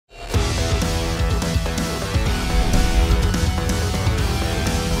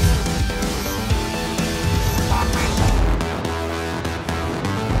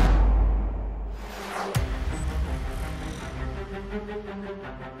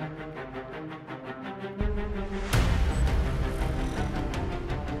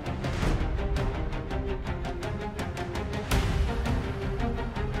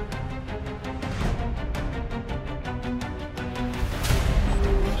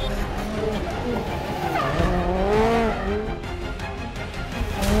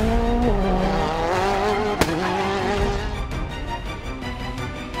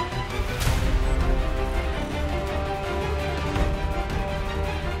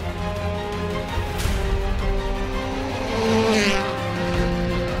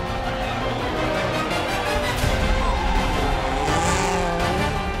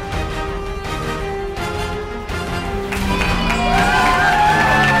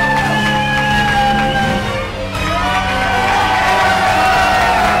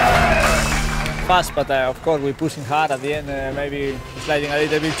Fast, but of course we're pushing hard at the end, maybe sliding a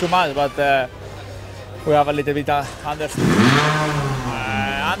little bit too much, but we have a little bit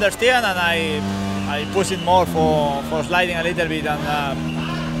understand, and I push it more for sliding a little bit,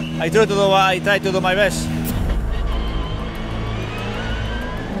 and I try to do my best.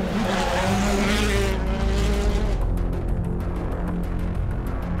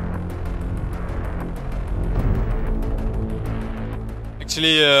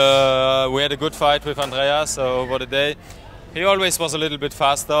 Actually, we had a good fight with Andreas over the day. He always was a little bit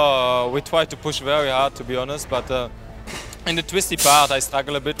faster. We tried to push very hard, to be honest, but in the twisty part I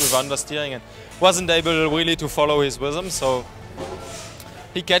struggled a bit with understeering and wasn't able really to follow his rhythm. So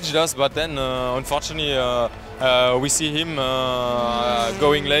he catched us, but then unfortunately we see him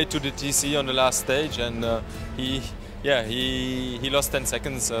going late to the TC on the last stage, and he lost 10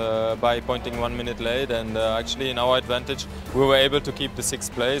 seconds by pointing 1 minute late, and actually in our advantage we were able to keep the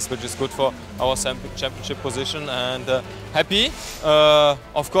 6th place, which is good for our championship position, and happy.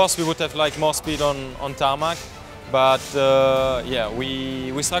 Of course we would have liked more speed on tarmac, but yeah,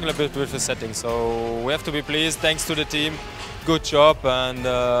 we struggle a bit with the setting, so we have to be pleased. Thanks to the team, good job, and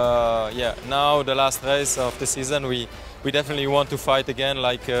yeah, now the last race of the season we definitely want to fight again,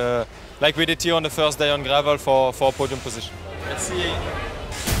 like we did here on the first day on gravel for podium position. Let's see.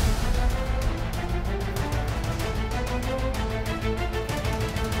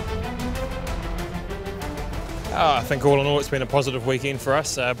 I think all in all it's been a positive weekend for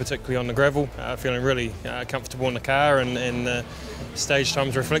us, particularly on the gravel. Feeling really comfortable in the car, and stage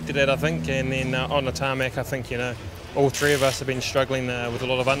times reflected that, I think. And then on the tarmac, I think, you know, all three of us have been struggling with a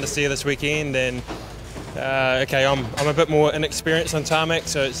lot of understeer this weekend, and okay, I'm a bit more inexperienced on tarmac,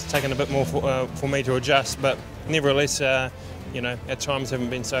 so it's taken a bit more for me to adjust, but nevertheless, you know, our times haven't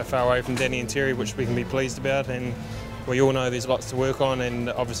been so far away from Danny and Terry, which we can be pleased about, and we all know there's lots to work on, and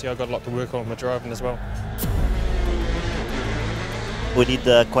obviously I've got a lot to work on with my driving as well. We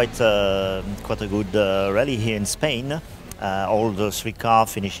did quite a good rally here in Spain, all the 3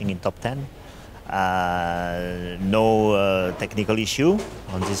 cars finishing in top 10. No technical issue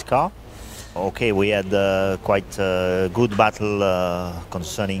on this car. Okay, we had quite a good battle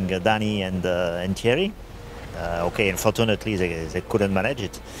concerning Danny and Thierry. Okay, unfortunately they couldn't manage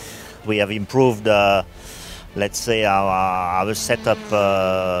it. We have improved, let's say, our setup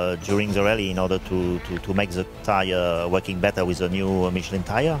during the rally in order to make the tire working better with the new Michelin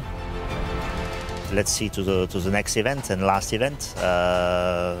tire. Let's see to the next event and last event,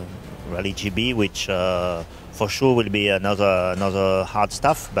 Rally GB, which for sure will be another hard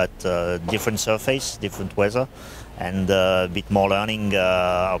stuff, but different surface, different weather, and a bit more learning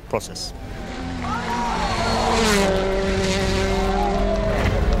process.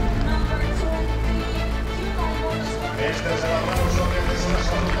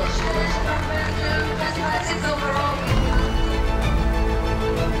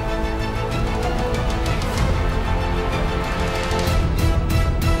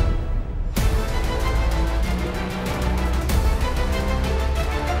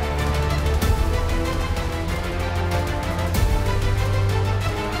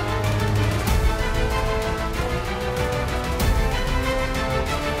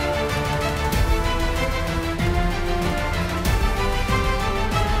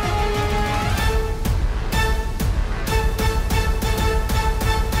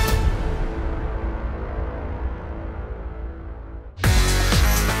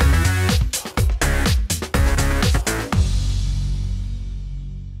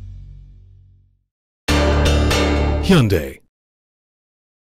 Hyundai.